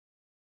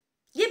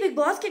Big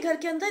boss के घर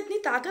के अंदर इतनी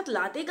ताकत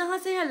लाते कहां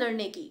से है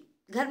लड़ने की।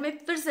 घर में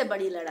फिर से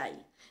बड़ी लड़ाई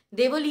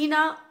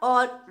देवोलीना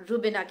और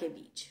रुबिना के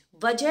बीच।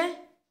 वजह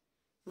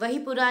वही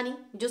पुरानी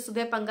जो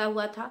सुबह पंगा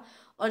हुआ था,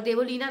 और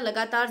देवोलीना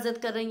लगातार जिद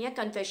कर रही है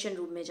कन्फेशन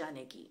रूम में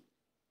जाने की।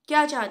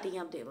 क्या चाहती हैं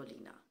अब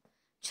देवोलीना,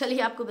 चलिए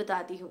आपको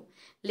बताती हूँ।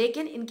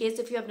 लेकिन in case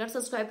if you have not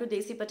subscribe to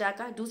देसी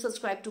पटाखा, do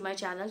subscribe to my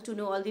channel to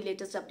know all the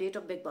latest update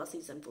of big boss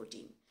season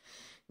 14।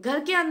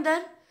 घर के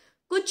अंदर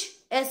कुछ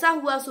ऐसा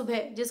हुआ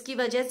सुबह जिसकी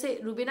वजह से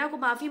रुबिना को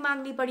माफी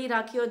मांगनी पड़ी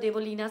राखी और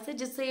देवोलीना से,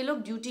 जिससे ये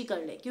लोग ड्यूटी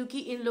कर ले, क्योंकि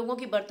इन लोगों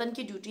की बर्तन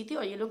की ड्यूटी थी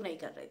और ये लोग नहीं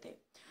कर रहे थे।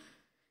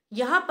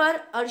 यहां पर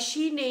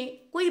अर्शी ने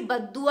कोई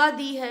बद्दुआ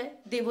दी है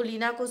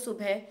देवोलीना को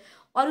सुबह,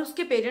 और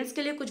उसके पेरेंट्स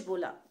के लिए कुछ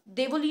बोला।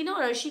 देवोलीना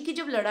और अर्शी की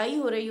जब लड़ाई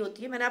हो रही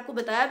होती है, मैंने आपको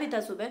बताया भी था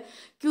सुबह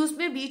कि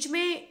उसमें बीच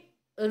में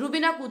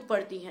रुबिना कूद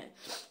पड़ती हैं,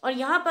 और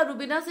यहाँ पर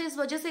रुबिना से इस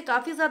वजह से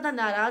काफी ज्यादा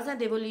नाराज है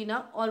देवोलीना,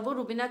 और वो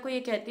रुबिना को ये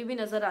कहती हुई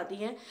नजर आती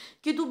है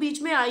कि तू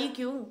बीच में आई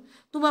क्यों,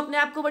 तुम अपने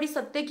आप को बड़ी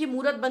सत्य की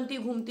मूरत बनती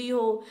घूमती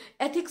हो,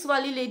 एथिक्स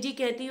वाली लेडी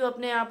कहती हो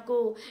अपने आप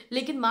को,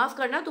 लेकिन माफ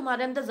करना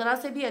तुम्हारे अंदर जरा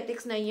से भी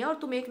एथिक्स नहीं है और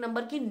तुम एक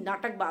नंबर की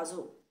नाटकबाज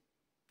हो।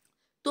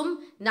 तुम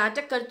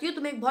नाटक करती हो,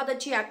 तुम एक बहुत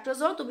अच्छी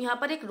एक्ट्रेस हो, तुम यहाँ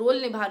पर एक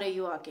रोल निभा रही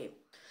हो आके,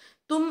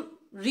 तुम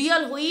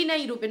रियल हो ही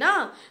नहीं रुबिना,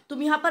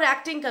 तुम यहाँ पर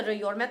एक्टिंग कर रही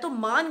हो, और मैं तो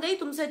मान गई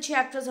तुमसे अच्छी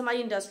एक्ट्रेस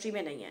हमारी इंडस्ट्री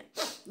में नहीं है।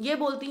 ये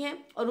बोलती हैं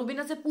और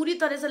रुबिना से पूरी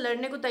तरह से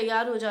लड़ने को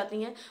तैयार हो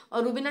जाती हैं,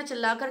 और रुबिना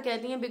चिल्लाकर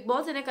कहती हैं बिग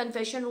बॉस इन्हें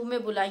कन्फेशन रूम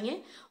में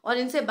बुलाइए और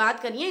इनसे बात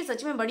करिए, ये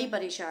सच में बड़ी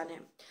परेशान है।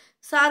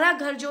 सारा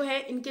घर जो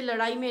है इनकी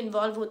लड़ाई में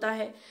इन्वॉल्व होता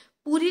है,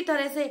 पूरी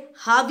तरह से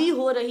हावी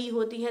हो रही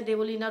होती है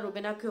देवोलीना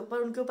रुबिना के ऊपर,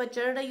 उनके ऊपर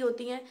चढ़ रही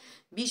होती हैं।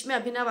 बीच में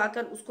अभिनव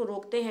आकर उसको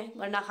रोकते हैं,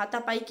 वरना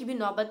हाथापाई की भी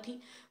नौबत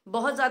थी।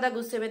 बहुत ज्यादा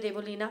गुस्से में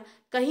देवोलीना,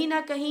 कहीं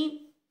ना कहीं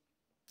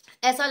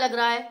ऐसा लग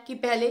रहा है कि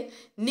पहले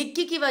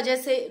निक्की की वजह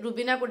से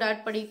रुबिना को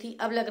डांट पड़ी थी,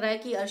 अब लग रहा है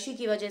कि अर्शी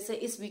की वजह से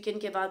इस वीकेंड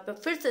के बाद पर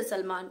फिर से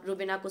सलमान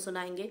रुबिना को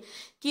सुनाएंगे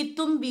कि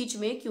तुम बीच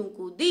में क्यों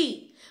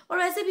कूदी। और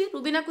वैसे भी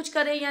रुबिना कुछ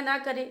करे या ना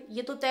करे,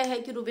 ये तो तय है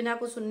कि रुबिना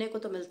को सुनने को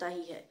तो मिलता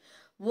ही है।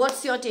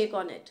 What's your take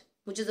on it,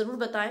 मुझे जरूर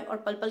बताएं, और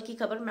पल पल की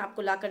खबर मैं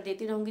आपको लाकर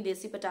देती रहूंगी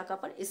देसी पटाखा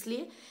पर,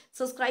 इसलिए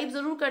सब्सक्राइब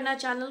जरूर करना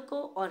चैनल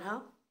को, और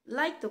हाँ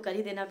लाइक तो कर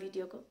ही देना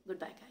वीडियो को। Good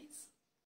bye guys.